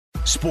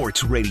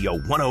Sports Radio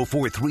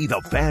 104.3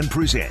 The Fan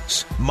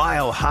presents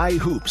Mile High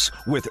Hoops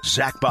with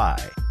Zach By.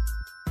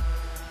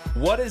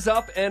 What is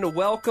up, and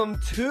welcome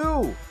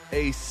to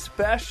a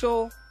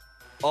special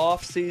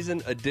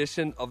off-season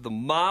edition of the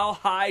Mile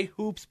High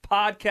Hoops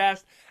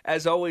podcast.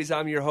 As always,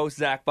 I'm your host,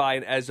 Zach By,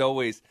 and as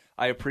always,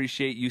 I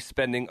appreciate you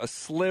spending a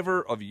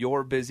sliver of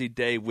your busy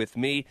day with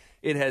me.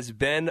 It has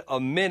been a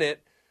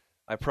minute.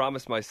 I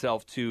promised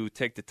myself to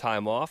take the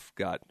time off.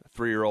 Got a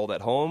 3-year-old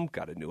at home,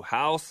 got a new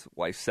house,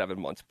 wife 7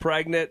 months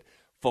pregnant,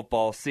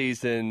 football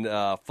season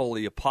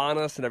fully upon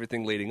us and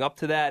everything leading up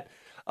to that.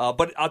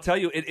 But I'll tell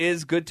you, it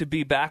is good to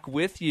be back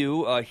with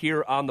you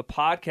here on the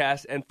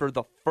podcast, and for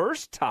the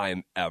first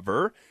time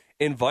ever,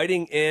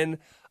 inviting in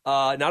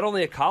not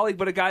only a colleague,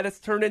 but a guy that's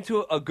turned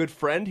into a good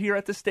friend here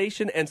at the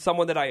station, and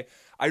someone that I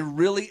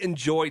really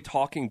enjoy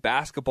talking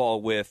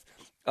basketball with,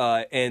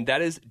 and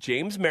that is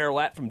James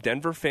Merilatt from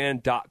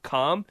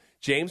DenverFan.com.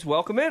 James,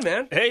 welcome in,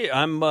 man. Hey,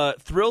 I'm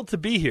thrilled to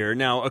be here.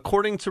 Now,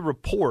 according to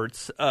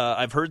reports,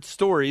 I've heard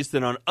stories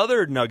that on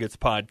other Nuggets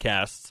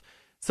podcasts,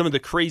 some of the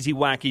crazy,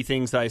 wacky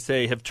things I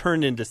say have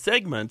turned into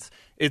segments.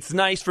 It's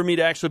nice for me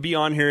to actually be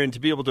on here and to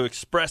be able to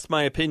express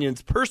my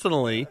opinions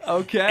personally.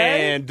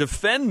 Okay. And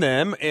defend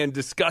them and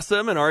discuss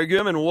them and argue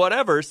them and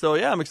whatever. So,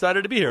 yeah, I'm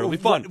excited to be here. It'll be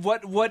fun.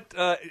 What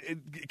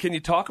can you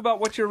talk about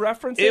what you're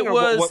referencing? It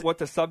was what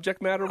the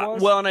subject matter was?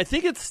 Well, and I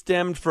think it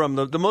stemmed from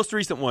the most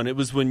recent one. It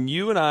was when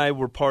you and I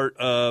were part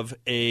of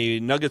a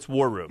Nuggets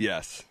war room.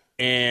 Yes.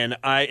 And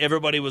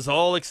everybody was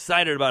all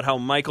excited about how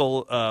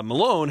Michael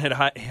Malone had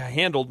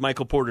handled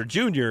Michael Porter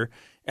Jr.,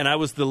 and I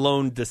was the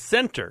lone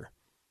dissenter.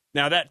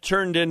 Now, that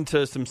turned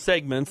into some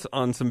segments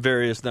on some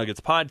various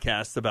Nuggets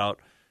podcasts about,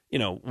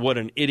 what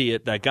an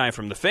idiot that guy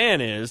from the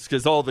Fan is,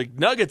 because all the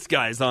Nuggets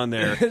guys on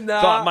there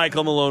thought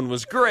Michael Malone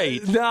was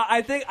great. No,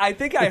 I think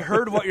I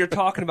heard what you're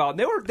talking about.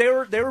 They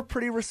were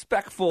pretty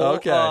respectful.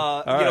 Okay,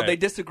 all right. They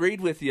disagreed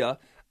with you.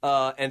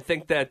 And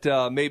think that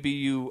maybe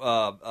you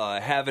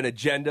have an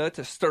agenda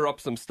to stir up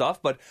some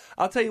stuff. But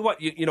I'll tell you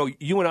what,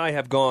 you and I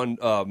have gone,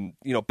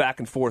 back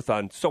and forth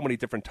on so many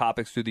different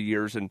topics through the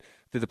years and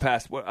through the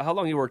past. How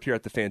long you worked here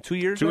at the Fan? 2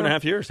 years?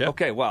 2.5 years, yeah.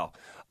 Okay, wow.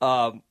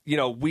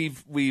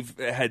 We've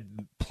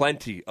had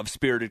plenty of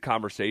spirited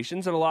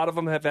conversations, and a lot of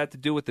them have had to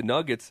do with the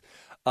Nuggets.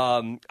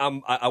 I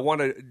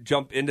want to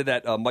jump into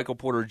that Michael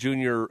Porter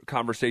Jr.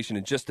 conversation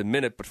in just a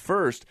minute, but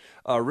first,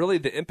 really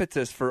the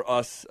impetus for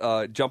us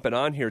jumping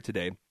on here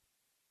today,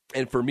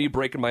 and for me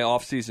breaking my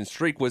off-season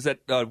streak, was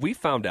that we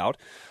found out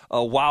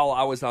while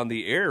I was on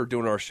the air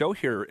doing our show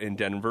here in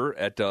Denver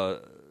at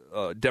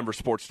Denver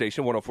Sports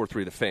Station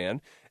 104.3 The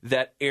Fan,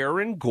 that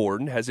Aaron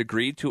Gordon has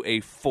agreed to a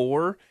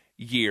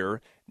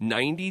 4-year,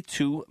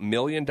 $92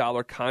 million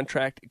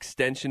contract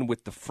extension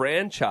with the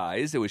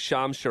franchise. It was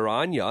Shams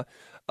Charania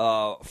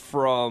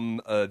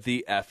from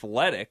The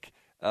Athletic,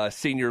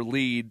 senior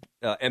lead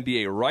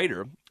NBA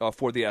writer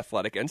for The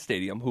Athletic and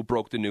Stadium, who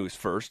broke the news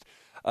first.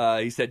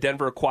 He said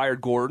Denver acquired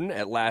Gordon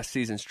at last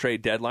season's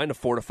trade deadline to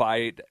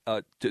fortify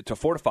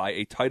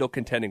a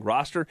title-contending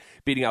roster,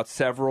 beating out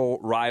several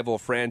rival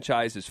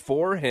franchises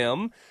for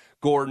him.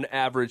 Gordon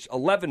averaged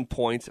 11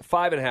 points,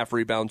 5.5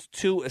 rebounds,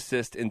 2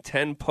 assists in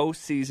 10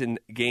 postseason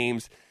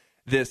games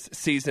this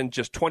season.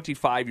 Just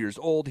 25 years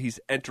old. He's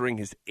entering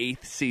his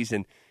 8th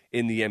season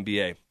in the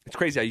NBA. It's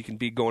crazy how you can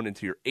be going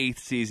into your 8th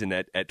season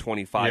at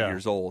 25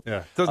 years old.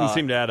 Yeah, doesn't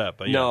seem to add up.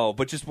 But no,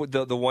 but just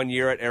the 1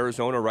 year at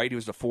Arizona, right? He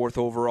was the 4th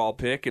overall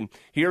pick, and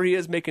here he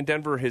is making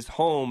Denver his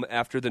home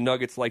after the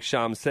Nuggets, like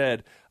Shams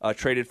said,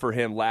 traded for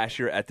him last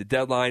year at the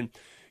deadline.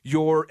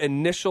 Your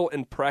initial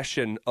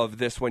impression of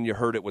this when you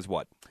heard it was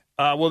what?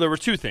 Well, there were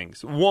two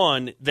things.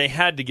 One, they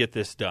had to get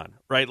this done,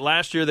 right?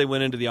 Last year they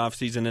went into the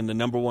offseason, and the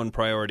number one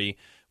priority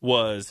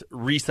was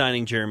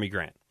re-signing Jeremy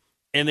Grant.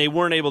 And they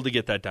weren't able to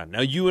get that done.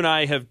 Now, you and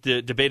I have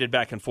debated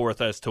back and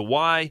forth as to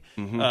why.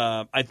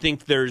 Mm-hmm. I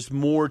think there's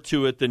more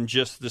to it than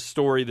just the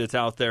story that's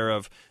out there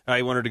of,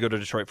 I wanted to go to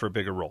Detroit for a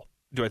bigger role.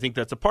 Do I think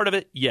that's a part of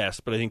it? Yes,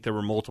 but I think there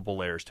were multiple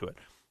layers to it.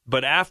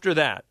 But after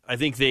that, I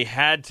think they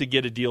had to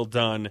get a deal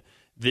done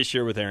this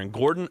year with Aaron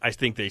Gordon. I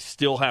think they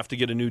still have to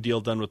get a new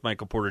deal done with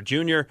Michael Porter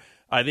Jr.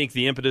 I think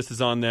the impetus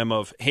is on them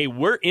of, hey,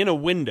 we're in a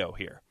window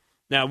here.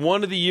 Now,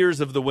 one of the years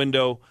of the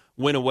window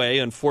went away,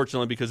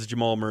 unfortunately, because of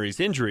Jamal Murray's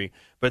injury,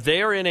 but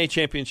they are in a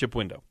championship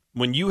window.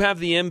 When you have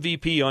the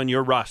MVP on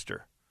your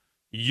roster,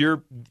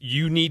 you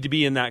need to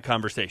be in that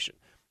conversation.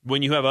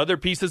 When you have other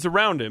pieces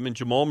around him, and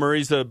Jamal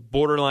Murray's a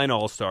borderline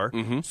all-star,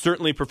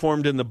 certainly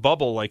performed in the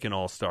bubble like an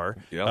all-star,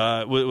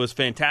 was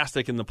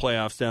fantastic in the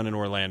playoffs down in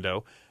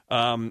Orlando.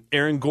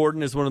 Aaron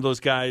Gordon is one of those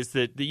guys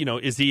that,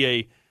 is he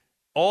a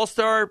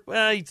all-star?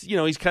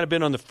 He's kind of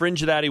been on the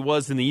fringe of that. He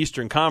was in the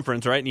Eastern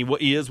Conference, right? And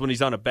he is when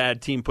he's on a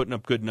bad team putting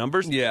up good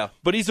numbers. Yeah.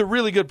 But he's a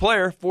really good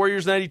player. 4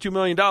 years, $92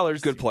 million.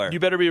 Good player. You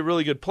better be a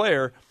really good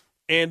player.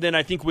 And then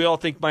I think we all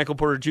think Michael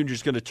Porter Jr.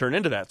 is going to turn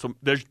into that. So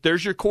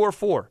there's your core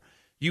four.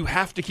 You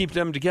have to keep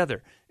them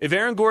together. If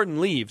Aaron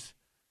Gordon leaves,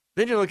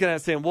 then you're looking at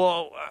it saying,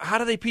 well, how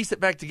do they piece it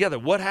back together?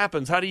 What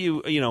happens? How do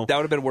you, That would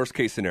have been worst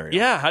case scenario.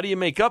 Yeah, how do you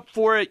make up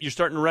for it? You're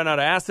starting to run out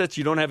of assets.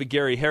 You don't have a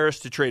Gary Harris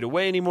to trade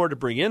away anymore to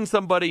bring in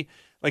somebody.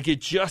 Like,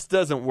 it just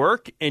doesn't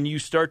work, and you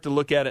start to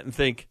look at it and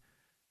think,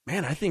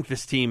 man, I think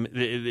this team,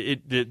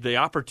 the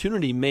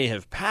opportunity may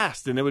have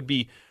passed, and it would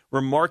be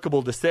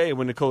remarkable to say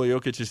when Nikola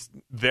Jokic is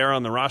there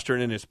on the roster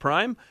and in his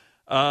prime.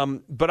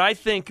 But I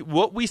think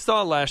what we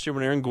saw last year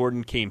when Aaron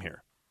Gordon came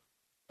here,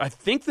 I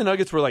think the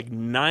Nuggets were like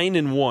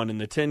 9-1 in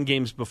the 10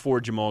 games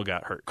before Jamal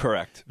got hurt.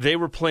 Correct. They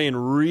were playing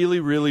really,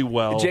 really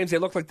well. James, they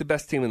looked like the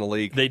best team in the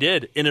league. They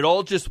did, and it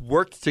all just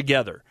worked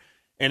together.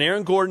 And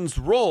Aaron Gordon's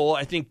role,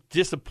 I think,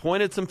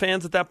 disappointed some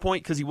fans at that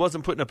point because he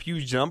wasn't putting up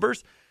huge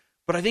numbers.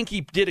 But I think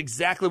he did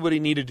exactly what he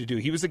needed to do.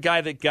 He was a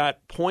guy that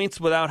got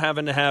points without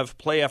having to have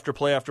play after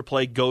play after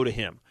play go to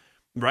him,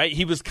 right?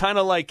 He was kind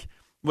of like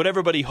what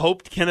everybody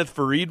hoped Kenneth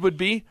Faried would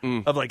be,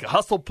 of like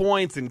hustle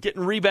points and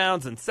getting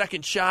rebounds and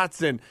second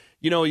shots. And,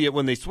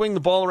 when they swing the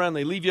ball around,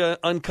 they leave you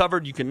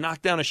uncovered. You can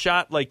knock down a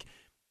shot. Like,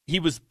 he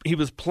was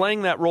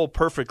playing that role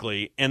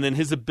perfectly. And then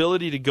his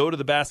ability to go to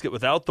the basket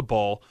without the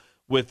ball,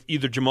 with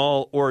either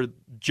Jamal or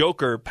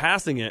Joker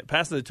passing it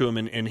to him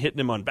and hitting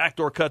him on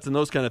backdoor cuts and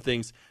those kind of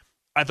things,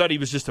 I thought he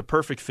was just a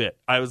perfect fit.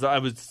 I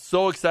was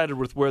so excited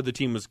with where the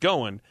team was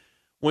going.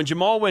 When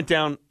Jamal went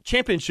down,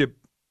 championship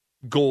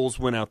goals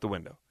went out the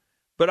window.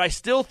 But I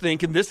still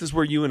think, and this is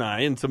where you and I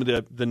and some of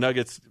the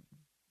Nuggets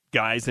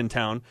guys in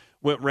town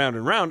went round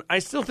and round, I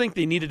still think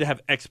they needed to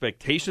have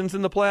expectations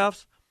in the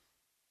playoffs.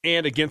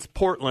 And against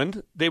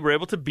Portland, they were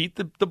able to beat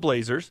the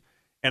Blazers.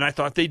 And I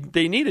thought they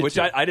needed Which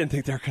to. I didn't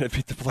think they were going to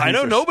beat the Blazers. I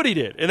know nobody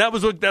did, and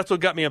that's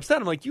what got me upset.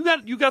 I'm like, you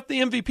got the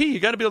MVP. You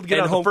got to be able to get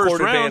out home the first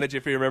court round. advantage.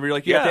 If you remember, you're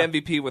like, you got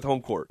the MVP with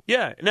home court.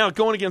 Yeah. Now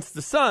going against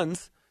the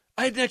Suns,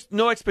 I had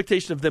no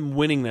expectation of them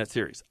winning that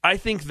series. I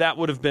think that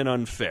would have been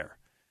unfair,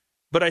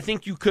 but I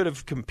think you could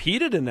have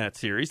competed in that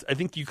series. I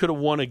think you could have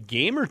won a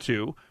game or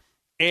two,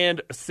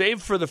 and save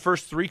for the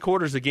first 3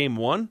 quarters of game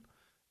 1,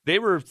 they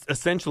were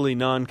essentially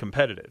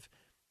non-competitive.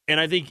 And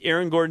I think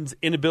Aaron Gordon's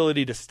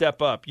inability to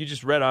step up, you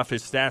just read off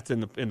his stats in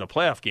the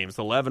playoff games,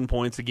 11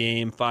 points a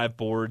game, 5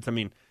 boards. I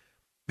mean,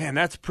 man,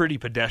 that's pretty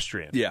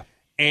pedestrian. Yeah.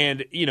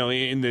 And,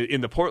 in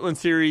the Portland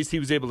series, he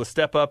was able to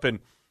step up and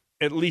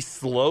at least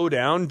slow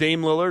down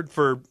Dame Lillard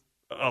for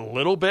a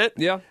little bit.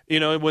 Yeah.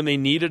 When they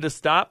needed a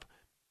stop.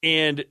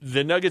 And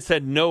the Nuggets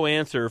had no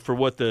answer for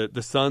what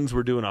the Suns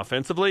were doing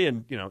offensively.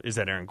 And, is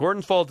that Aaron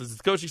Gordon's fault? Is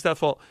it coaching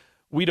staff's fault?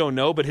 We don't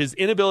know, but his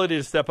inability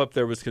to step up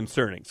there was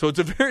concerning. So it's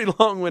a very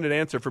long-winded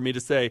answer for me to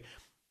say,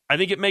 I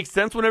think it makes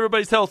sense when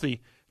everybody's healthy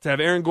to have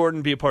Aaron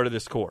Gordon be a part of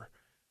this core.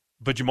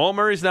 But Jamal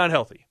Murray's not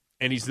healthy,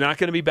 and he's not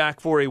going to be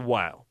back for a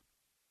while.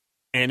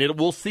 And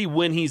we'll see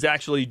when he's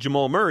actually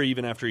Jamal Murray,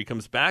 even after he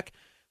comes back.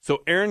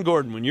 So Aaron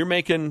Gordon, when you're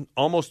making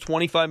almost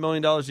 $25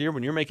 million a year,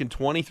 when you're making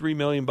 $23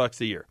 million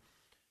a year,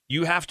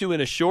 you have to, in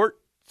a short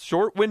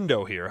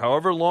window here,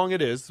 however long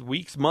it is,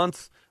 weeks,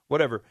 months,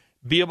 whatever,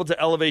 be able to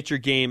elevate your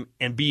game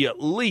and be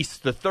at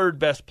least the 3rd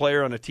best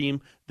player on a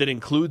team that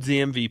includes the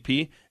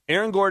MVP.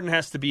 Aaron Gordon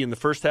has to be in the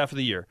first half of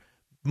the year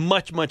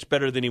much, much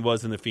better than he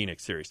was in the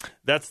Phoenix series.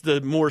 That's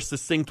the more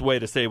succinct way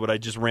to say what I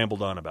just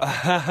rambled on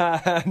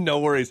about. No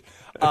worries.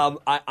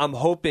 I'm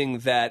hoping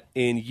that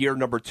in year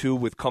number 2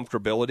 with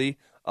comfortability,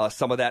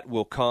 some of that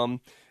will come.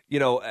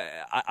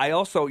 I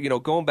also,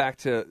 going back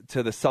to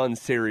the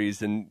Suns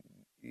series, and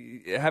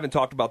I haven't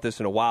talked about this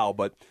in a while,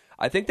 but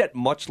I think that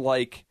much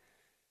like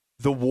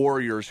the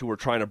Warriors who were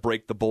trying to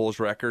break the Bulls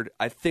record,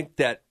 I think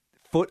that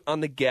foot on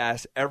the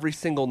gas every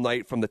single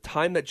night from the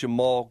time that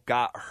Jamal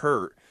got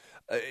hurt,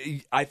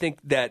 I think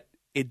that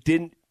it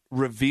didn't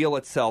reveal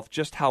itself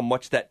just how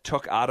much that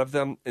took out of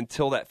them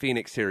until that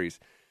Phoenix series.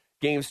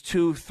 Games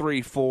 2,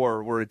 3,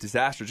 4 were a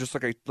disaster, just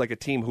like a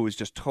team who was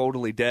just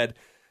totally dead.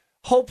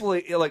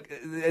 Hopefully,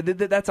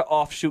 that's an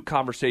offshoot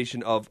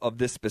conversation of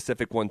this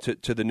specific one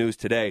to the news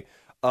today.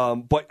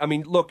 But, I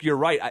mean, look, you're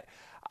right.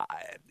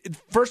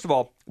 First of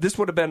all, this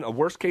would have been a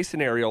worst-case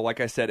scenario, like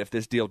I said, if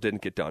this deal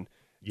didn't get done.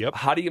 Yep.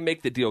 How do you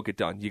make the deal get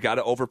done? You got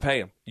to overpay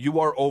him. You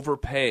are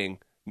overpaying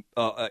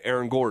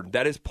Aaron Gordon.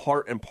 That is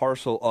part and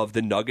parcel of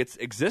the Nuggets'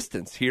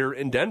 existence here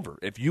in Denver.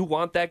 If you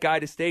want that guy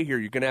to stay here,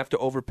 you're going to have to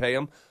overpay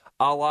him,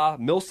 a la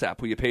Millsap,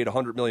 who you paid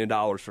 $100 million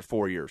for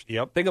 4 years.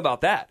 Yep. Think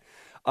about that.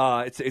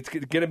 It's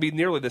going to be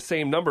nearly the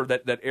same number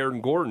that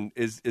Aaron Gordon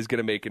is going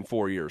to make in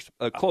 4 years.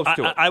 Close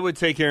to it. I would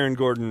take Aaron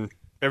Gordon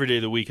every day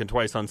of the week and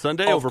twice on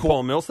Sunday over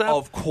Paul Millsap.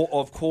 Of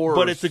course.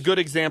 But it's a good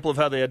example of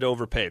how they had to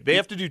overpay. They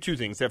have to do 2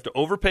 things. They have to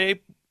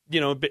overpay,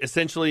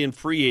 essentially in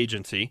free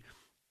agency,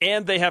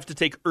 and they have to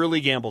take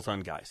early gambles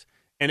on guys.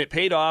 And it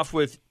paid off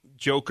with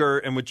Joker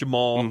and with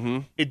Jamal. Mm-hmm.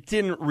 It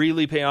didn't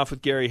really pay off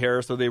with Gary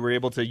Harris, so they were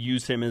able to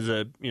use him as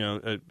a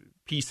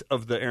piece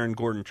of the Aaron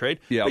Gordon trade.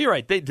 Yep. But you're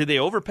right. Did they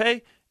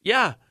overpay?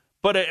 Yeah.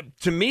 But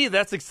to me,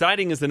 that's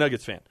exciting as a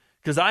Nuggets fan,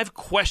 because I've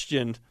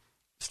questioned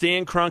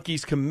Stan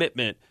Kroenke's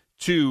commitment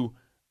to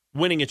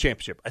winning a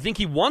championship. I think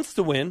he wants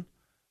to win,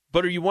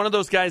 but are you one of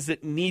those guys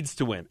that needs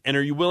to win? And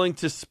are you willing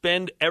to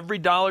spend every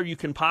dollar you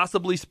can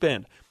possibly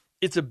spend?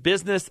 It's a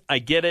business. I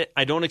get it.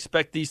 I don't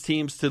expect these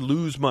teams to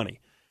lose money.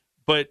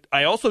 But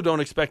I also don't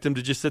expect them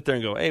to just sit there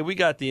and go, hey, we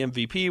got the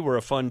MVP. We're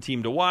a fun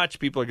team to watch.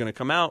 People are going to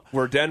come out.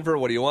 We're Denver.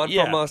 What do you want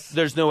from us?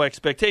 There's no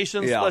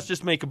expectations. Yeah. Let's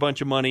just make a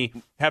bunch of money,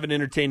 have an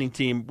entertaining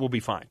team. We'll be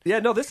fine. Yeah,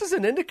 no, this is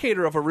an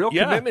indicator of a real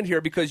commitment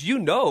here because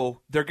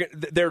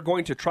they're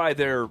going to try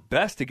their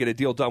best to get a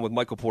deal done with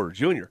Michael Porter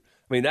Jr.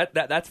 I mean,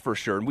 that's for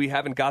sure. And we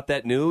haven't got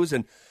that news,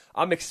 and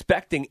I'm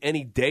expecting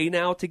any day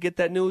now to get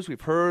that news.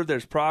 We've heard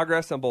there's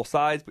progress on both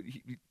sides, but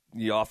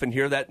you often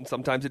hear that, and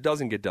sometimes it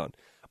doesn't get done.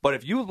 But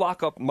if you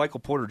lock up Michael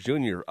Porter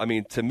Jr., I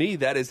mean, to me,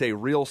 that is a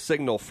real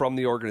signal from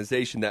the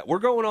organization that we're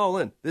going all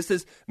in. This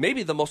is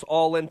maybe the most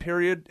all-in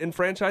period in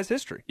franchise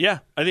history. Yeah,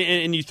 I think,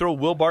 and you throw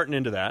Will Barton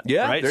into that.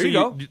 Yeah, right? there so you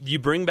go. You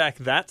bring back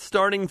that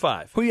starting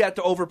five. Who you had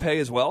to overpay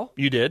as well.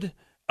 You did.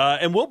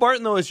 And Will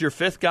Barton, though, is your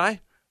fifth guy.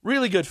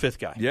 Really good fifth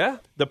guy. Yeah.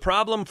 The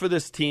problem for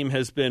this team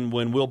has been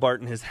when Will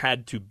Barton has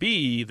had to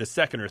be the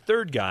second or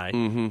third guy,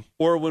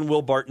 or when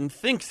Will Barton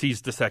thinks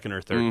he's the second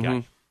or third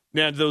guy.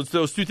 Now,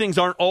 those two things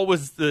aren't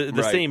always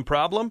the same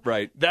problem.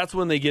 Right. That's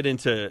when they get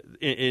into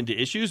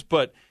issues.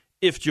 But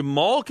if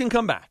Jamal can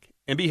come back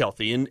and be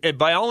healthy, and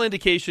by all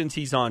indications,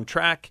 he's on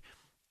track.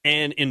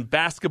 And in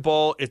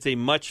basketball, it's a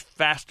much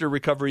faster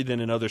recovery than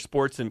in other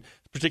sports, and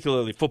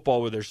particularly football,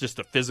 where there's just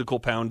a physical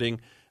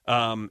pounding.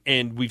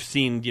 And we've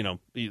seen,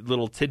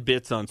 little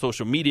tidbits on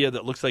social media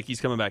that looks like he's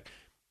coming back.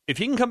 If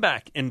he can come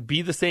back and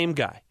be the same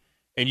guy,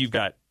 and you've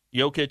got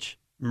Jokic,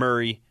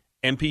 Murray,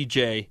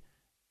 MPJ,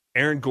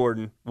 Aaron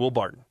Gordon, Will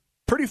Barton.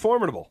 Pretty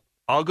formidable.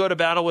 I'll go to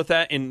battle with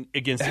that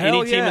against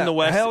any team in the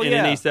West in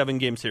an A7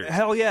 game series.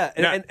 Hell yeah.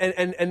 Now,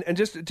 and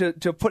just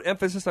to put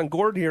emphasis on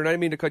Gordon here, and I didn't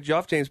mean to cut you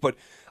off, James, but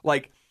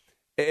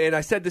and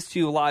I said this to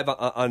you live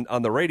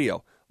on the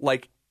radio,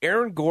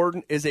 Aaron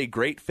Gordon is a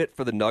great fit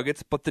for the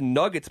Nuggets, but the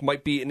Nuggets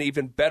might be an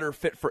even better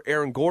fit for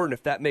Aaron Gordon,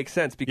 if that makes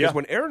sense. Because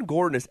when Aaron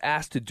Gordon is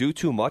asked to do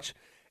too much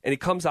and he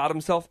comes out of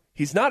himself,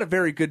 he's not a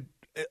very good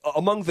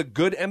among the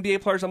good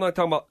NBA players. I'm not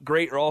talking about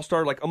great or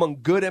all-star. Among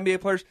good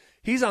NBA players,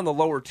 he's on the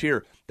lower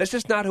tier. That's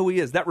just not who he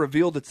is. That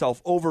revealed itself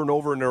over and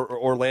over in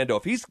Orlando.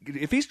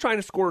 If he's trying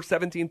to score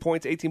 17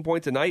 points, 18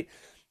 points a night,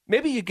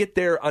 maybe you get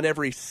there on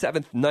every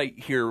seventh night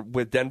here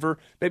with Denver,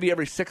 maybe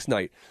every sixth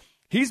night.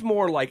 He's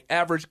more like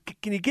average.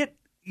 Can you get,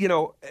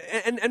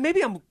 and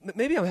maybe I'm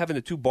having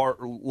the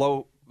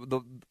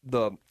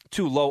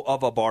too low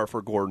of a bar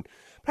for Gordon.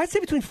 But I'd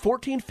say between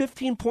 14,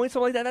 15 points,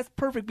 something like that. That's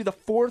perfect. Be the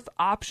fourth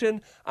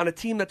option on a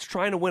team that's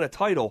trying to win a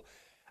title.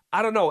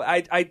 I don't know.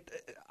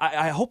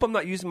 I hope I'm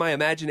not using my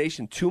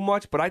imagination too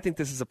much, but I think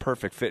this is a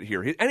perfect fit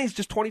here. And he's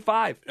just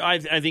 25.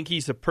 I think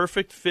he's a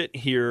perfect fit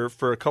here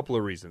for a couple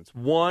of reasons.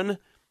 One,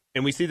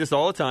 and we see this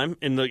all the time,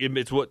 and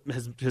it's what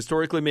has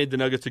historically made the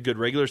Nuggets a good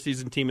regular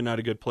season team and not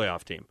a good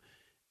playoff team,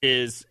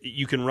 is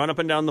you can run up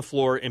and down the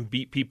floor and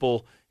beat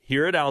people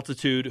here at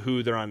altitude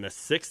who they're on the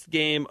sixth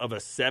game of a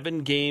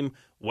 7-game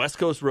West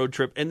Coast road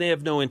trip, and they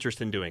have no interest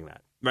in doing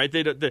that, right?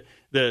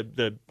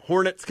 The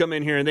Hornets come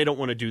in here, and they don't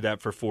want to do that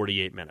for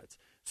 48 minutes.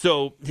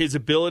 So his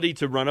ability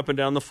to run up and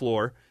down the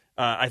floor,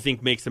 I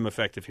think, makes him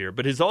effective here.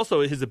 But his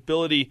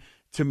ability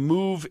to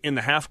move in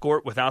the half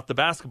court without the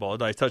basketball,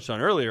 that I touched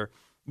on earlier.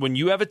 When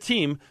you have a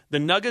team, the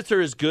Nuggets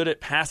are as good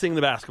at passing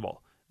the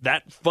basketball,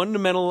 that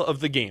fundamental of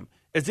the game,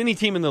 as any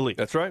team in the league.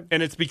 That's right.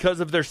 And it's because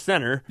of their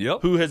center,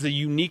 who has a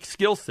unique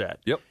skill set.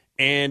 Yep.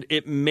 And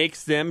it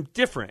makes them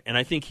different. And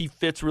I think he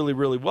fits really,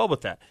 really well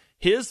with that.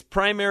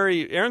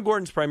 Aaron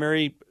Gordon's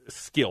primary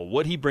skill,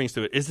 what he brings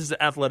to it, is his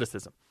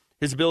athleticism.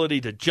 His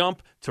ability to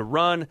jump, to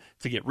run,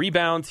 to get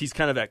rebounds. He's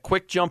kind of that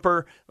quick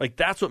jumper.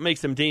 That's what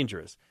makes him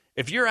dangerous.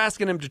 If you're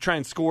asking him to try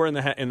and score in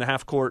the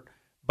half court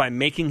by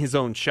making his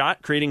own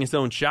shot, creating his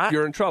own shot,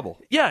 you're in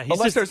trouble. Yeah.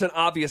 Unless there's an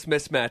obvious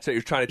mismatch that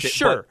you're trying to take.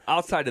 Sure. But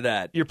outside of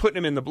that, you're putting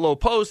him in the low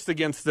post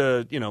against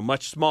the,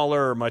 much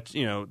smaller, much,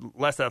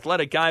 less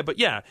athletic guy. But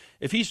yeah,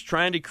 if he's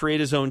trying to create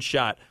his own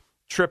shot,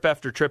 trip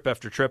after trip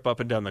after trip up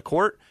and down the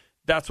court,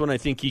 that's when I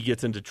think he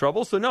gets into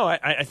trouble. So no,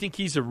 I think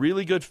he's a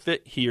really good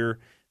fit here.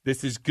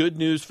 This is good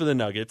news for the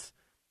Nuggets.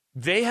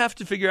 They have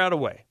to figure out a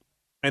way.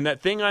 And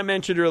that thing I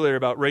mentioned earlier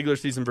about regular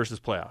season versus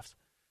playoffs,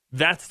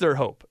 that's their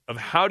hope of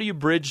how do you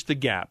bridge the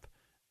gap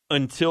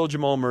until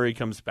Jamal Murray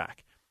comes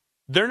back.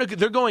 They're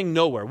going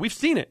nowhere. We've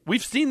seen it.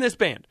 We've seen this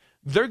band.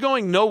 They're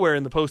going nowhere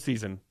in the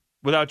postseason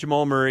without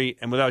Jamal Murray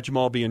and without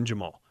Jamal being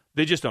Jamal.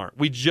 They just aren't.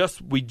 We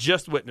just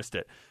witnessed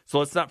it. So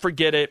let's not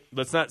forget it.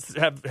 Let's not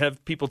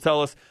have people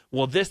tell us,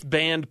 well, this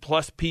band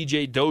plus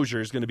PJ Dozier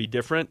is going to be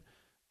different.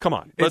 Come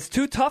on. It's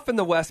too tough in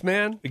the West,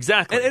 man.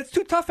 Exactly. And it's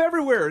too tough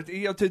everywhere,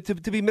 to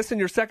be missing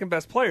your second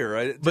best player,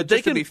 right? But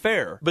to be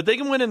fair. But they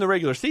can win in the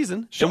regular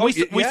season. Sure.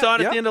 And we saw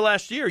it at the end of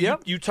last year.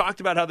 Yep. You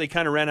talked about how they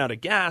kind of ran out of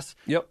gas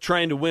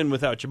trying to win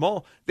without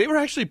Jamal. They were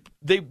actually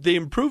they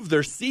improved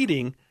their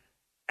seeding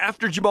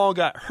after Jamal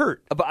got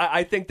hurt. But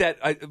I think that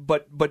I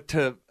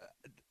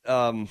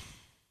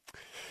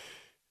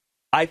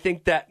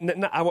think that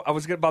I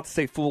was about to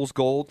say fool's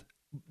gold.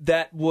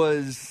 That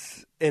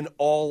was an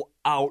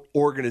all-out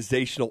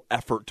organizational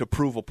effort to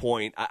prove a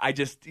point. I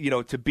just,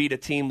 to beat a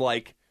team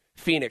like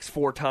Phoenix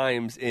 4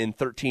 times in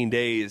 13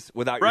 days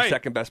without your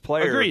second best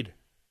player.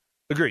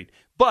 Agreed.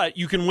 But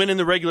you can win in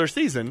the regular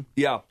season.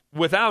 Yeah.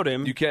 Without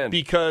him. You can.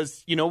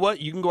 Because you know what?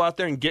 You can go out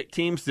there and get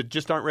teams that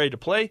just aren't ready to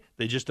play.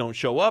 They just don't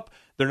show up.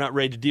 They're not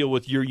ready to deal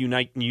with your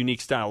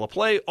unique style of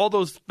play. All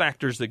those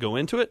factors that go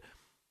into it.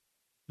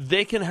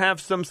 They can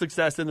have some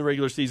success in the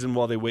regular season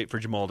while they wait for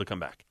Jamal to come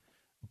back.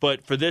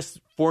 But for this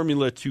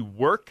formula to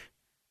work,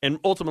 and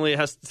ultimately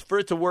for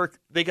it to work,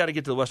 they got to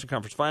get to the Western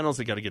Conference Finals.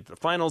 They got to get to the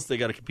finals. They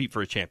got to compete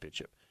for a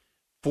championship.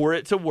 For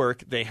it to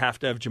work, they have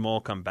to have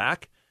Jamal come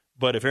back.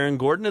 But if Aaron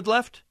Gordon had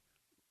left,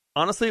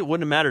 honestly, it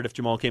wouldn't have mattered if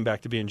Jamal came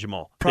back to be in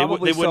Jamal.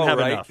 Probably they wouldn't have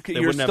right? enough.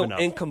 You're still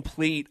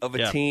incomplete of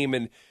a team.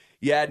 And,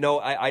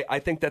 I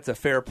think that's a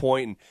fair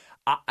point.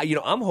 And,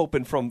 I'm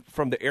hoping from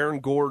the Aaron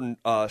Gordon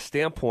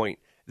standpoint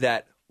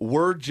that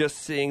we're just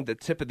seeing the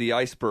tip of the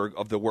iceberg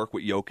of the work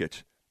with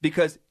Jokic.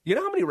 Because you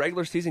know how many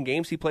regular season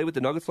games he played with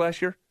the Nuggets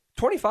last year?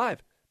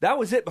 25. That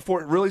was it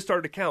before it really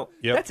started to count.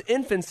 Yep. That's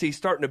infancy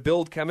starting to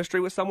build chemistry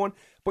with someone,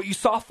 but you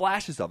saw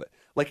flashes of it.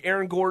 Like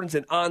Aaron Gordon's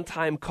an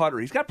on-time cutter.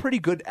 He's got pretty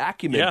good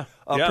acumen,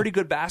 pretty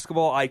good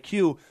basketball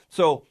IQ.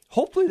 So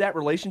hopefully that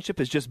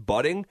relationship is just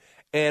budding,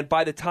 and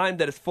by the time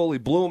that it's fully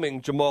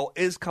blooming, Jamal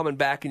is coming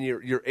back and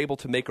you're able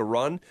to make a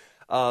run.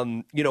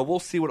 We'll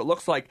see what it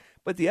looks like.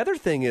 But the other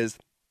thing is,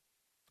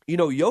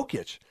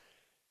 Jokic,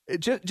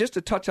 just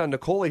to touch on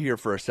Nikola here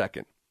for a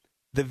second,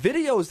 the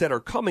videos that are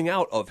coming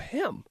out of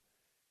him,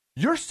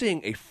 you're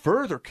seeing a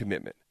further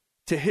commitment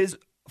to his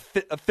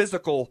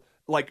physical,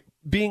 like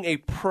being a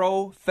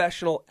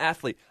professional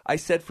athlete. I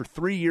said for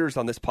 3 years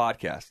on this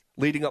podcast,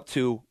 leading up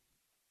to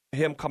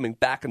him coming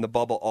back in the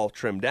bubble all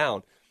trimmed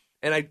down,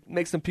 and I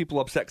make some people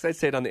upset because I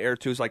say it on the air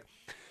too. It's like,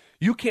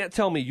 you can't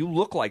tell me you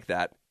look like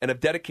that and have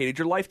dedicated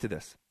your life to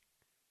this.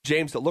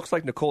 James, it looks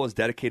like Nikola has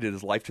dedicated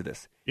his life to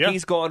this. Yeah.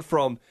 He's gone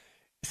from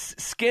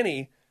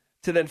skinny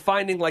to then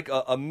finding like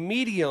a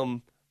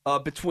medium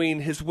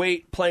between his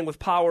weight, playing with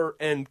power,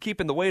 and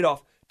keeping the weight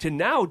off, to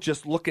now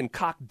just looking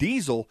cock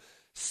diesel,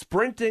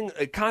 sprinting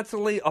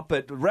constantly up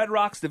at Red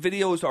Rocks. The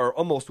videos are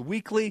almost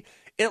weekly.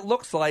 It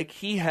looks like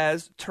he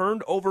has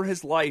turned over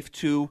his life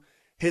to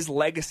his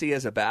legacy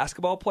as a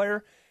basketball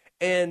player.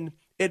 And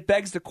it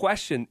begs the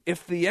question,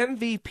 if the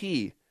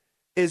MVP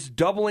is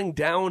doubling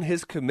down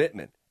his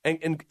commitment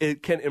and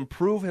it can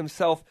improve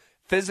himself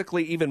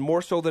physically even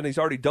more so than he's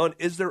already done,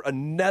 is there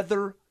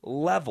another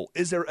level?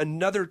 Is there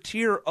another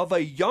tier of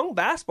a young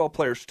basketball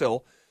player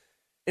still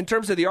in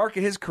terms of the arc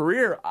of his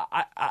career?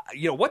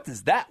 What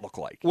does that look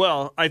like?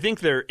 Well, I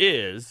think there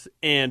is.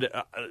 And,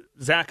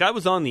 Zach, I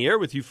was on the air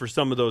with you for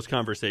some of those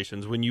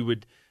conversations when you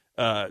would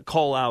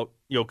call out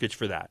Jokic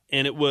for that.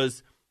 And it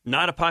was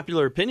not a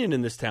popular opinion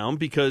in this town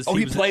because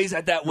he plays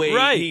at that weight.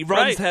 Right, he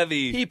runs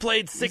heavy. He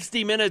played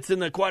 60 minutes in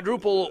the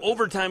quadruple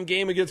overtime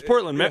game against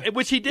Portland,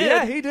 which he did.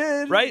 Yeah, he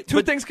did. Right?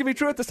 Two things can be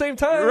true at the same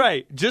time.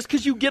 Right. Just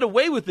because you get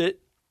away with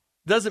it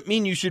doesn't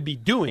mean you should be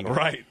doing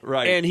it.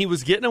 Right. And he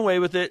was getting away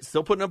with it,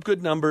 still putting up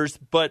good numbers,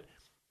 but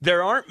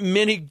there aren't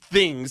many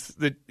things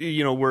that,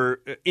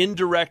 were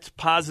indirect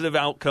positive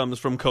outcomes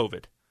from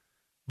COVID.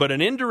 But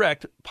an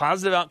indirect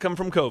positive outcome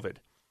from COVID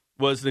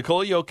was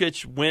Nikola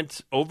Jokic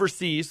went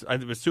overseas. I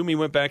assume he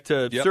went back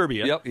to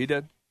Serbia. Yep, he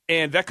did.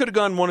 And that could have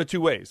gone one of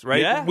two ways, right?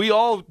 Yeah. We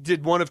all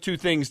did one of two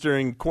things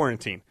during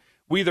quarantine.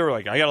 We either were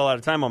like, I got a lot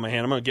of time on my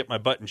hand, I'm going to get my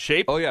butt in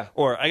shape. Oh, yeah.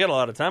 Or I got a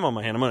lot of time on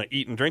my hand, I'm going to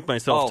eat and drink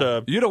myself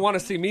You don't want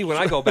to see me when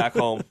I go back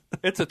home.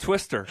 It's a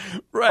twister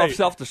of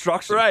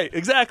self-destruction. Right,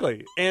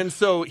 exactly. And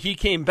so he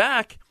came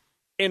back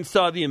and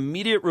saw the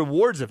immediate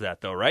rewards of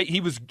that, though, right? He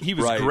was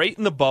great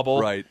in the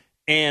bubble. Right.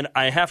 And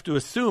I have to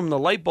assume the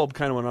light bulb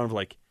kind of went on of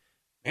like,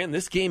 man,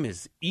 this game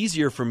is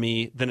easier for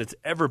me than it's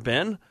ever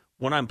been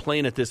when I'm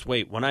playing at this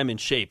weight, when I'm in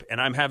shape, and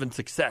I'm having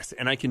success,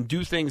 and I can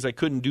do things I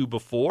couldn't do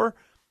before.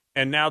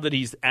 And now that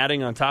he's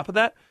adding on top of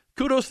that,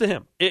 kudos to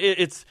him.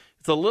 It's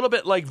a little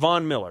bit like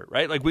Von Miller,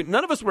 right? Like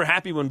none of us were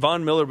happy when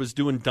Von Miller was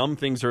doing dumb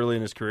things early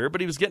in his career,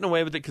 but he was getting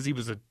away with it because he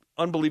was an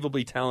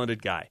unbelievably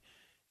talented guy.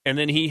 And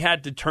then he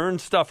had to turn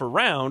stuff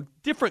around,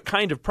 different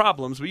kind of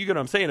problems, but you get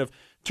what I'm saying, of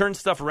turn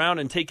stuff around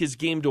and take his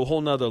game to a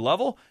whole nother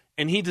level,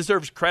 and he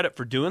deserves credit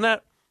for doing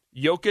that.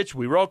 Jokic,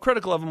 we were all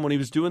critical of him when he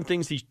was doing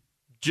things he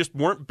just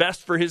weren't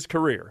best for his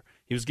career.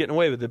 He was getting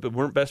away with it, but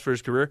weren't best for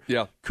his career.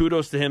 Yeah.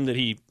 Kudos to him that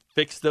he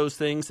fixed those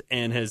things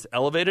and has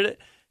elevated it,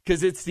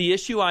 because it's the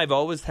issue I've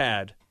always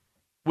had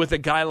with a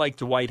guy like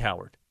Dwight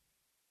Howard.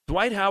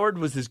 Dwight Howard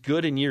was as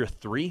good in year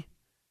 3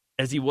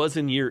 as he was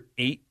in year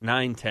 8,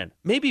 9, 10.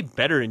 Maybe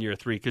better in year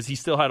 3 because he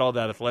still had all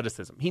that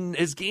athleticism.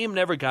 His game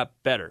never got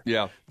better.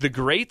 Yeah. The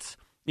greats,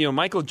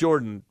 Michael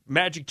Jordan,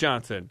 Magic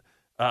Johnson,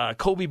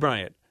 Kobe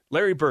Bryant,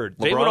 Larry Bird,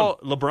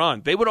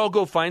 LeBron, they would all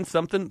go find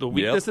something, the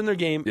weakness in their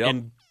game,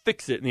 and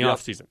fix it in the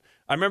offseason.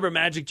 I remember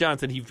Magic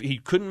Johnson, he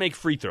couldn't make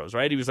free throws,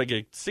 right? He was like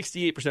a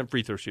 68%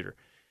 free throw shooter.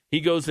 He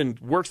goes and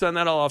works on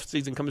that all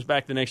offseason, comes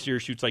back the next year,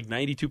 shoots like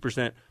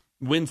 92%,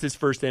 wins his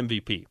first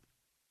MVP.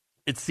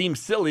 it seems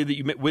silly that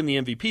you win the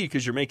MVP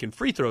because you're making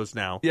free throws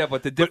now. Yeah,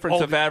 but the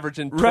difference of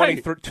averaging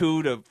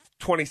 22 to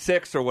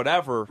 26 or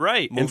whatever.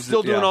 Right, and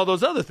still doing all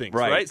those other things,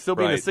 right? Still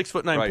being a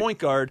 6'9" point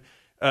guard,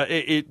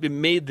 it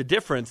made the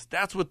difference.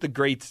 That's what the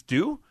greats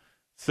do.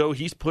 So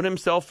he's put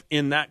himself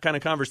in that kind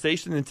of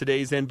conversation in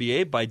today's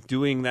NBA by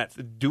doing that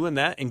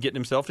and getting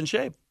himself in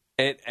shape.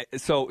 And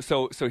so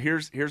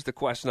here's the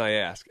question I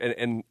ask,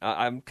 and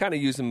I'm kind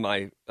of using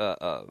my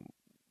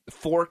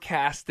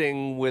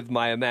forecasting with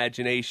my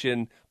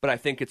imagination, but I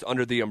think it's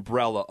under the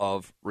umbrella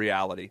of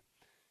reality.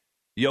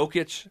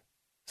 Jokic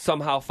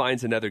somehow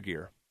finds another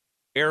gear.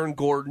 Aaron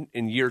Gordon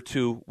in year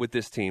 2 with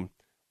this team.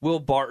 Will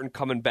Barton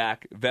coming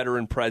back,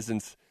 veteran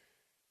presence.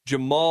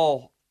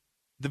 Jamal,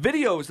 the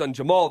videos on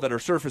Jamal that are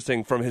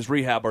surfacing from his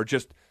rehab are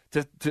just,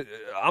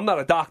 I'm not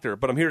a doctor,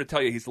 but I'm here to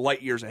tell you he's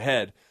light years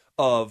ahead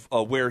of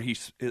where he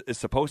is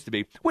supposed to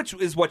be, which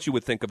is what you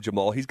would think of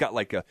Jamal. He's got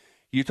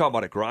you talk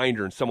about a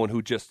grinder and someone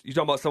who you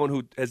talk about someone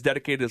who has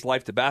dedicated his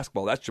life to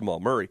basketball. That's Jamal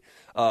Murray.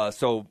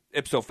 So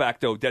ipso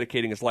facto,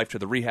 dedicating his life to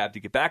the rehab to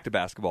get back to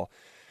basketball.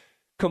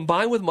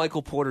 Combined with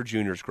Michael Porter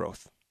Jr.'s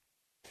growth.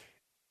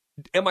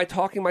 Am I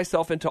talking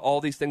myself into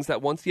all these things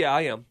at once? Yeah,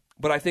 I am.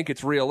 But I think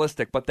it's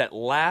realistic. But that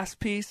last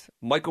piece,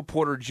 Michael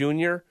Porter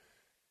Jr.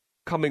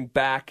 coming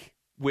back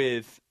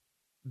with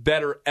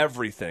better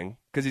everything,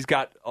 because he's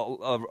got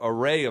an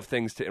array of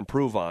things to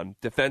improve on.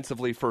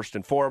 Defensively, first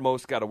and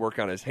foremost, got to work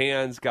on his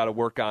hands, got to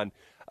work on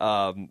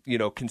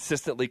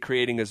consistently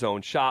creating his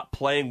own shot,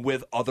 playing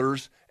with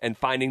others, and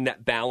finding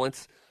that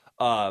balance.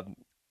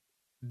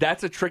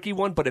 That's a tricky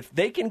one, but if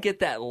they can get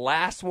that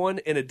last one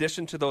in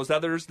addition to those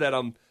others that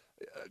I'm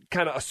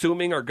kind of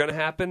assuming are going to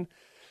happen,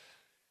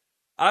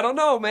 I don't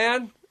know,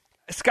 man.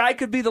 Sky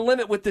could be the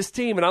limit with this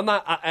team, and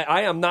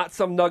I am not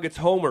some Nuggets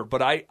homer,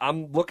 but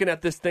I'm looking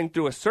at this thing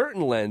through a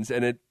certain lens,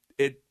 and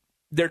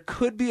there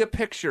could be a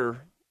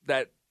picture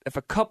that if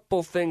a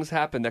couple things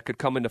happen that could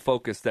come into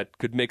focus that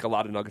could make a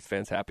lot of Nuggets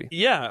fans happy.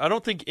 Yeah, I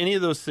don't think any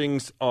of those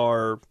things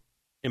are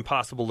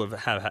impossible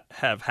to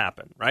have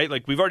happen, right?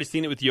 Like, we've already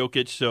seen it with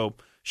Jokic, so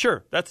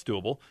sure, that's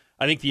doable.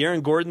 I think the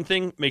Aaron Gordon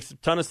thing makes a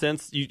ton of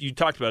sense. You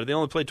talked about it. They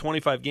only played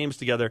 25 games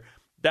together.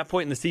 That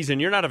point in the season,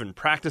 you're not even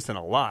practicing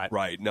a lot.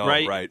 Right, no,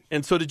 right.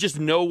 And so to just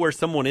know where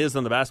someone is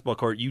on the basketball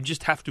court, you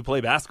just have to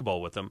play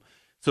basketball with them.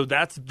 So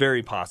that's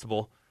very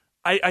possible.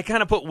 I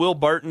kind of put Will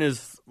Barton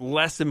as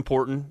less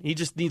important. He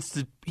just needs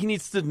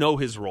to know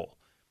his role.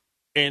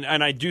 And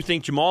I do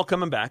think Jamal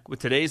coming back with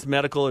today's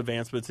medical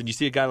advancements, and you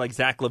see a guy like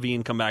Zach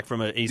LaVine come back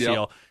from an ACL,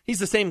 yep. He's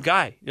the same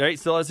guy, right?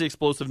 Still has the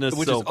explosiveness.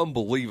 Which is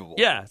unbelievable.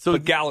 Yeah. So,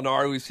 but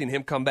Gallinari, we've seen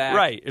him come back.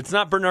 Right. It's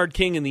not Bernard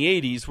King in the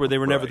 80s where they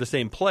were never the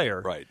same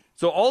player. Right.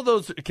 So all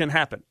those can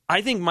happen.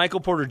 I think Michael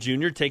Porter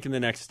Jr. taking the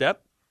next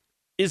step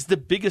is the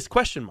biggest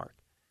question mark.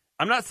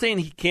 I'm not saying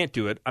he can't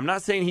do it. I'm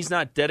not saying he's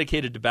not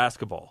dedicated to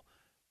basketball.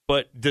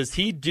 But does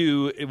he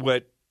do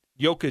what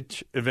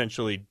Jokic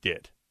eventually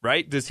did,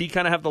 right? Does he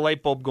kind of have the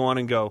light bulb go on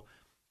and go,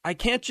 I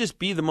can't just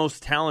be the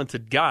most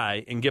talented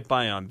guy and get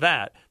by on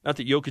that. Not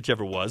that Jokic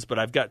ever was, but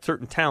I've got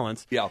certain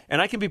talents. Yeah.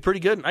 And I can be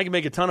pretty good and I can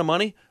make a ton of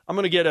money. I'm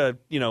going to get a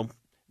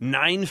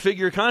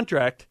 9-figure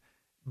contract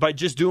by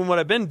just doing what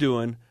I've been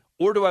doing.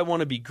 Or do I want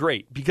to be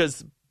great?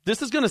 Because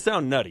this is going to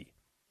sound nutty,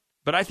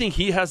 but I think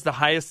he has the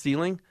highest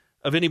ceiling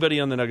of anybody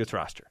on the Nuggets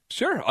roster.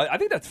 Sure. I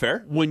think that's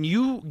fair. When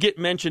you get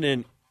mentioned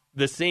in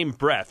the same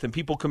breath and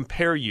people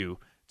compare you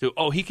to,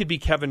 he could be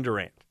Kevin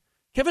Durant.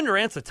 Kevin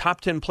Durant's a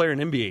top 10 player in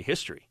NBA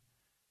history,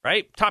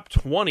 right? Top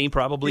 20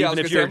 probably, even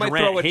if you're a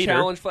Durant hater.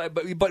 Challenge,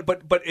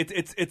 but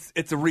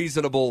it's a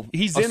reasonable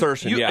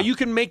assertion. You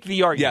can make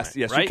the argument.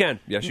 Yes, right? you can.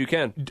 Yes, you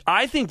can.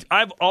 I think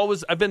I've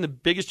been the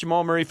biggest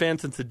Jamal Murray fan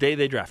since the day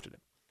they drafted him.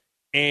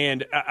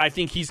 And I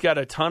think he's got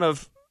a ton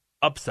of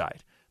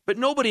upside. But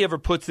nobody ever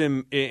puts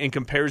him and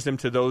compares him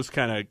to those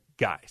kind of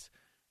guys,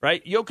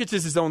 right? Jokic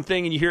is his own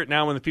thing, and you hear it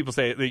now when the people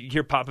say, you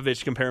hear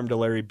Popovich compare him to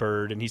Larry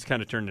Bird, and he's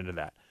kind of turned into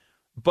that.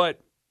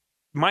 But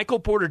Michael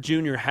Porter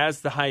Jr.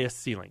 has the highest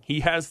ceiling. He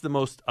has the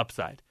most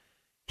upside.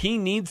 He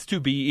needs to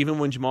be, even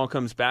when Jamal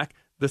comes back,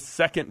 the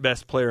second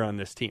best player on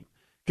this team.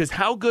 Because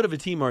how good of a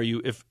team are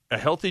you if a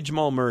healthy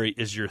Jamal Murray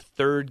is your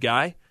third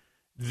guy?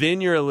 Then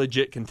you're a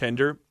legit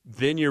contender.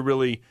 Then you're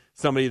really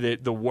somebody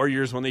that the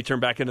Warriors, when they turn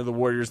back into the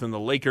Warriors and the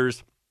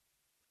Lakers,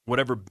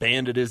 whatever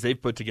band it is they've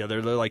put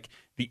together, they're like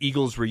the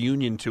Eagles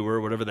reunion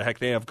tour, whatever the heck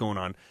they have going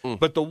on.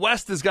 But the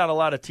West has got a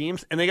lot of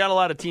teams, and they got a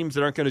lot of teams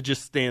that aren't going to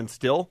just stand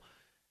still.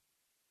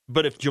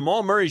 But if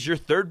Jamal Murray's your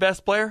third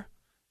best player,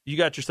 you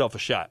got yourself a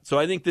shot. So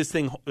I think this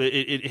thing,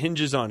 it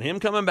hinges on him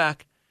coming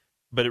back,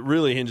 but it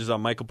really hinges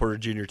on Michael Porter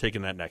Jr.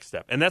 taking that next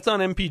step. And that's on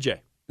MPJ.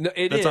 No,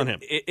 that's on him.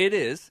 It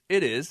is.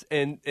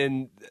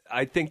 And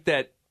I think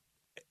that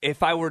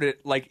if I were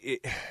to,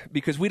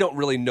 because we don't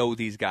really know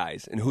these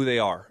guys and who they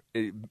are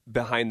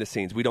behind the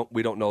scenes. We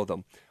don't know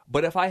them.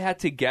 But if I had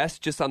to guess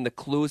just on the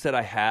clues that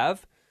I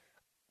have,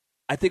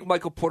 I think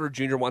Michael Porter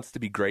Jr. wants to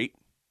be great.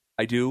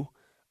 I do.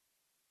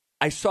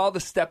 I saw the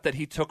step that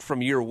he took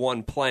from year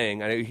one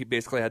playing. I know he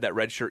basically had that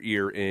redshirt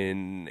year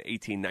in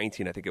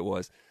 18-19, I think it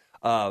was.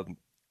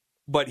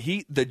 But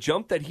the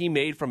jump that he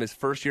made from his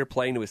first year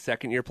playing to his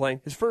second year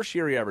playing, his first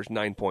year he averaged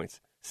 9 points.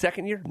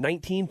 Second year,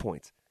 19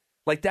 points.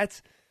 Like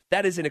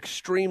that is an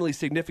extremely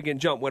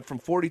significant jump. Went from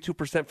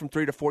 42% from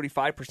three to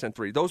 45%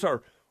 three. Those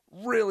are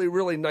really,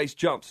 really nice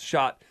jumps.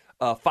 Shot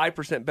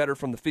 5% better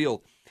from the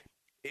field.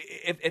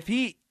 If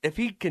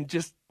he can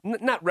just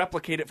not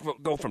replicate it,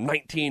 go from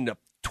 19 to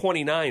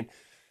 29,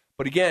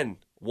 but again,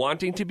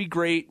 wanting to be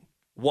great,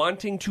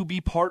 wanting to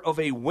be part of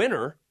a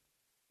winner,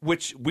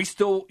 which we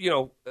still,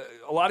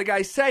 a lot of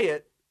guys say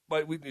it,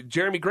 but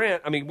Jeremy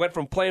Grant, went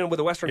from playing with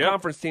a Western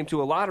Conference team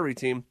to a lottery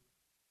team.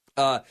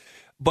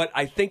 But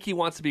I think he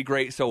wants to be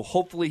great, so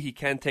hopefully he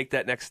can take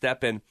that next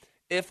step. And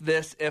if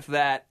this, if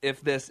that,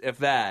 if this, if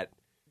that.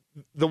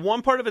 The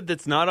one part of it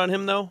that's not on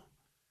him, though,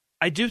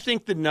 I do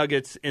think the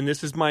Nuggets, and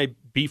this is my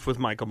beef with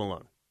Michael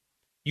Malone,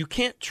 you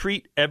can't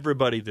treat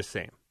everybody the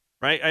same,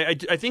 right?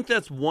 I think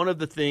that's one of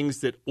the things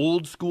that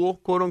old school,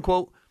 quote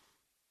unquote,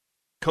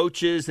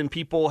 coaches and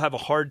people have a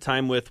hard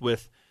time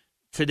with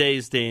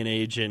today's day and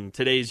age and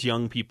today's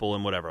young people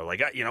and whatever.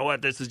 Like, you know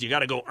what, you got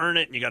to go earn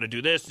it, and you got to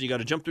do this, and you got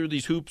to jump through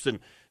these hoops, and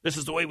this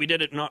is the way we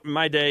did it in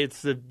my day.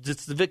 It's the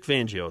Vic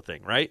Fangio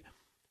thing, right?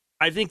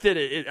 I think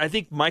I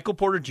think Michael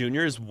Porter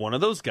Jr. is one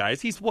of those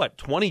guys. He's what,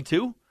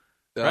 22?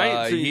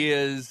 Right? So he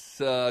is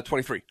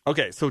 23.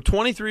 Okay, so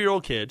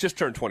 23-year-old kid. Just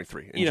turned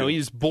 23.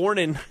 He's born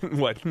in,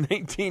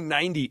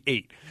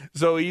 1998.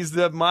 So he's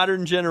the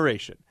modern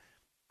generation.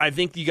 I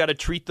think you got to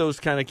treat those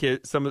kind of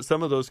kids, some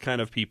of those kind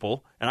of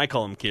people, and I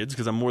call them kids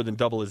because I'm more than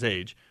double his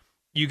age.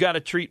 You got to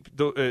treat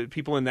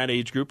people in that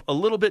age group a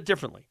little bit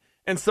differently.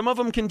 And some of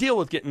them can deal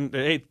with getting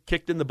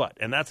kicked in the butt,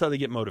 and that's how they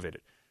get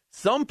motivated.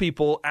 Some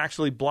people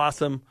actually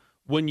blossom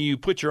when you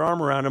put your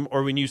arm around them,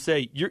 or when you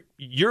say,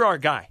 you're our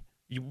guy.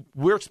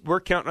 We're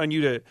counting on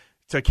you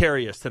to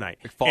carry us tonight.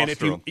 Like, and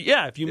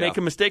if you make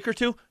a mistake or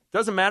two,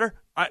 doesn't matter.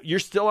 You're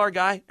still our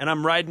guy, and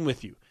I'm riding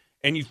with you.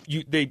 And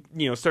they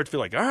start to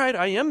feel like, all right,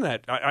 I am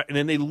that, and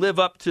then they live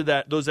up to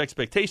those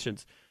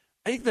expectations.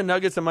 I think the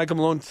Nuggets and Michael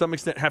Malone, to some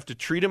extent, have to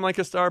treat him like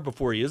a star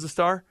before he is a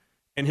star,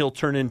 and he'll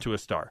turn into a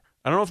star.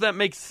 I don't know if that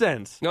makes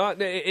sense. No,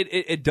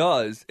 it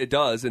does. It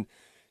does. And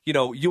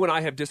you and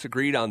I have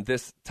disagreed on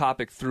this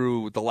topic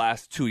through the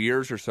last 2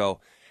 years or so.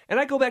 And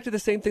I go back to the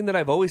same thing that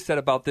I've always said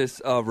about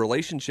this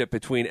relationship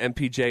between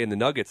MPJ and the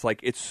Nuggets. Like,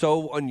 it's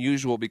so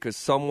unusual because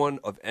someone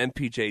of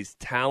MPJ's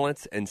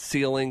talents and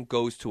ceiling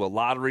goes to a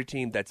lottery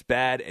team that's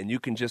bad, and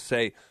you can just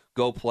say,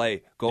 go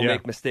play,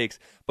 make mistakes.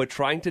 But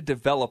trying to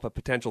develop a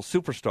potential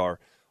superstar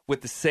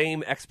with the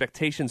same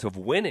expectations of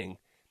winning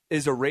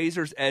is a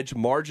razor's edge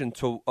margin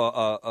to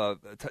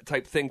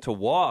type thing to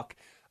walk.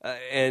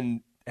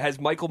 And has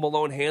Michael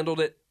Malone handled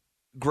it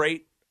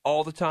great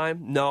all the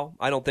time? No,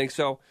 I don't think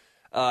so.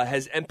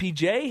 Has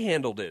MPJ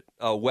handled it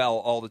well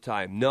all the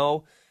time?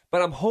 No.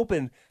 But I'm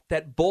hoping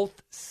that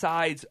both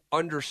sides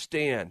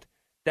understand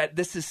that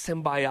this is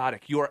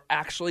symbiotic. You are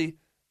actually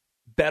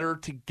better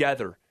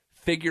together.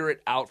 Figure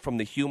it out from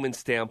the human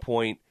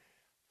standpoint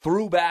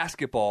through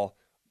basketball.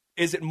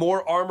 Is it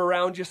more arm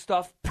around you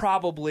stuff?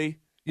 Probably.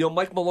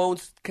 Mike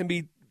Malone's can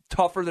be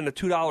tougher than a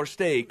 $2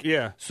 steak.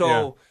 Yeah.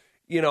 So...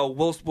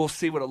 we'll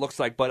see what it looks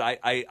like, but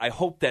I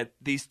hope that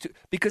these two,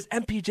 because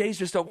MPJs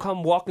just don't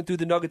come walking through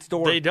the Nuggets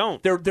door. They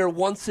don't. They're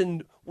once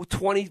in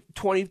 20,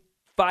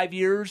 25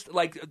 years,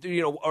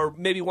 or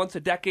maybe once a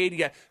decade. You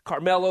got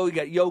Carmelo, you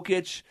got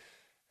Jokic,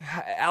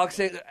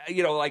 Alexander.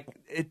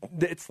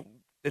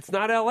 It's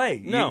not LA.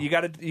 No. You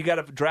got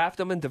to draft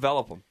them and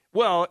develop them.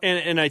 Well,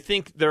 and I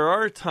think there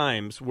are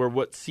times where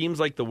what seems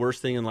like the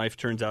worst thing in life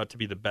turns out to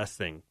be the best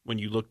thing when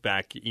you look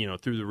back,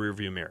 through the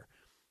rearview mirror.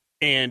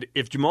 And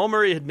if Jamal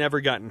Murray had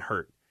never gotten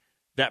hurt,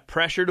 that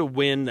pressure to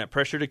win, that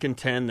pressure to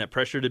contend, that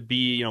pressure to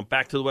be,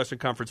 back to the Western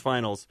Conference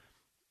Finals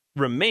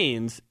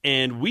remains.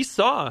 And we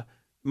saw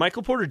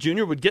Michael Porter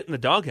Jr. would get in the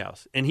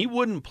doghouse, and he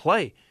wouldn't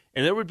play,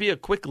 and there would be a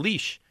quick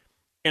leash.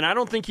 And I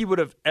don't think he would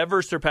have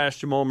ever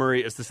surpassed Jamal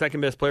Murray as the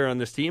second best player on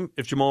this team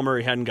if Jamal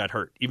Murray hadn't got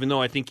hurt, even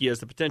though I think he has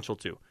the potential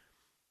to.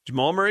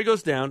 Jamal Murray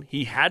goes down.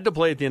 He had to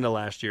play at the end of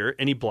last year,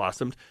 and he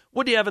blossomed.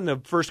 What do you have in the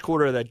first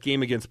quarter of that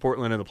game against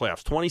Portland in the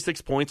playoffs?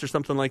 26 points or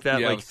something like that?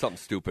 Yeah, something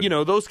stupid.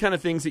 Those kind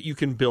of things that you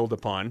can build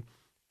upon.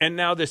 And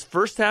now this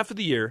first half of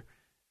the year,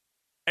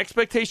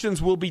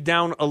 expectations will be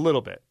down a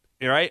little bit.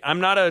 All right? I'm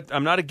not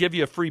a give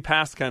you a free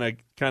pass kind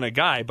of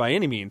guy by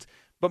any means.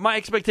 But my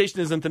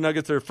expectation isn't the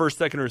Nuggets are first,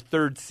 second, or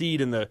third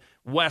seed in the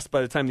West by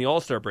the time the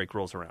All-Star break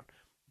rolls around.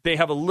 They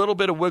have a little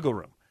bit of wiggle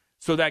room.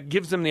 So that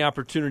gives them the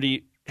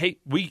opportunity. Hey,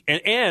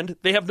 and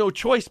they have no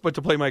choice but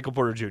to play Michael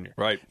Porter Jr.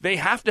 Right. They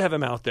have to have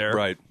him out there.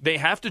 Right. They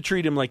have to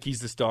treat him like he's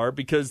the star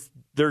because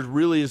there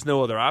really is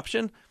no other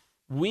option.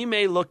 We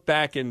may look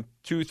back in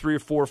 2, 3,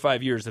 4,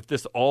 5 years if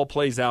this all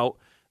plays out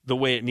the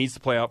way it needs to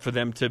play out for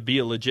them to be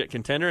a legit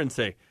contender and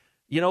say,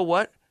 you know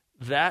what?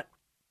 That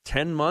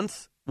 10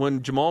 months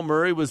when Jamal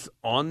Murray was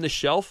on the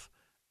shelf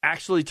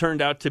actually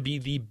turned out to be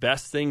the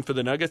best thing for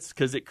the Nuggets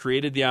because it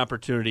created the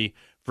opportunity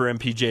for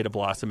MPJ to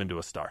blossom into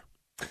a star.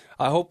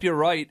 I hope you're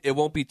right. It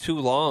won't be too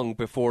long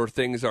before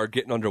things are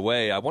getting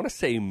underway. I want to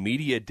say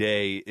Media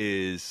Day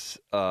is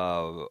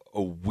a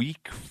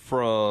week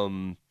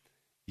from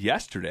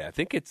yesterday. I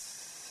think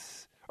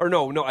it's – or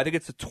no, I think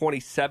it's the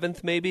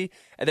 27th maybe.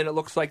 And then it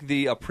looks like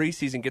the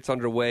preseason gets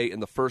underway in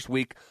the first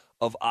week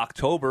of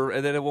October.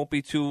 And then it won't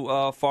be too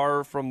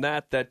far from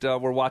that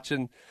we're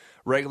watching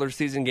regular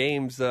season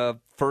games.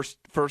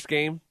 First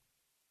game,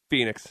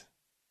 Phoenix.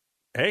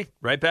 Hey,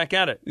 right back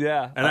at it.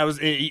 Yeah. And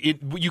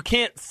you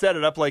can't set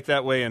it up like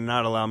that way and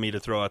not allow me to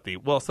throw out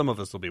some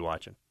of us will be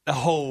watching.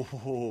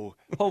 Oh,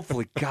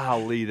 hopefully,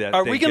 golly, that.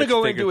 Are we going to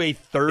go into a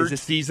third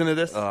season of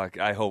this?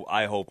 I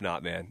hope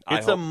not, man.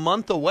 It's a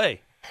month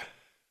away.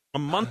 A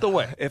month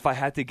away. If I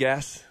had to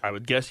guess, I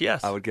would guess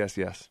yes. I would guess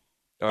yes.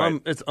 All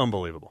right. It's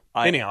unbelievable.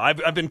 Anyhow,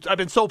 I've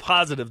been so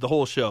positive the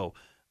whole show.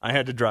 I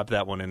had to drop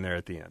that one in there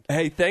at the end.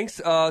 Hey, thanks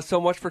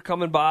so much for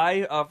coming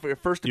by for your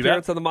first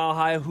appearance on the Mile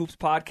High Hoops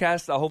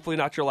podcast. Hopefully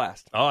not your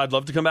last. Oh, I'd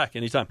love to come back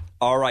anytime.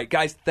 All right,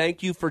 guys,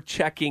 thank you for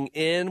checking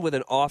in with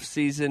an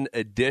off-season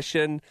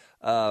edition.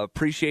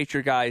 Appreciate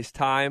your guys'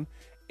 time.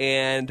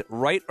 And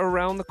right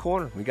around the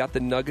corner, we got the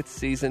Nuggets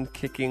season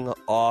kicking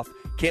off.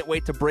 Can't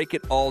wait to break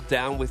it all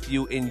down with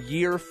you in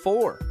year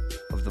 4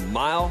 of the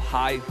Mile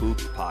High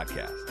Hoops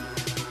podcast.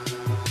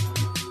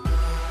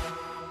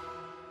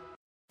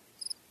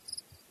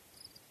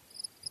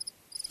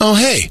 Oh,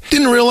 hey,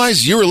 didn't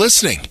realize you were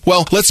listening.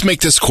 Well, let's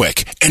make this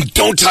quick. And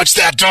don't touch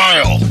that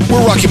dial.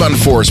 We're Rocky Mountain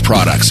Forest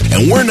Products,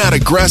 and we're not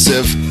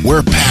aggressive,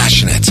 we're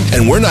passionate.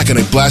 And we're not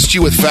going to blast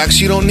you with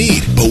facts you don't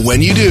need. But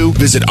when you do,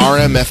 visit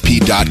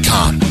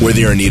rmfp.com.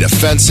 Whether you're in need of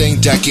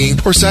fencing, decking,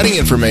 or siding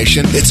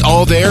information, it's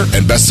all there.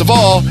 And best of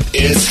all,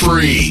 it's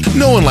free.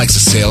 No one likes a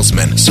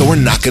salesman, so we're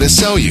not going to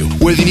sell you.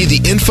 Whether you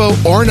need the info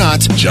or not,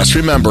 just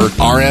remember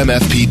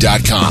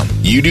rmfp.com.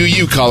 You do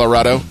you,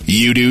 Colorado.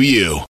 You do you.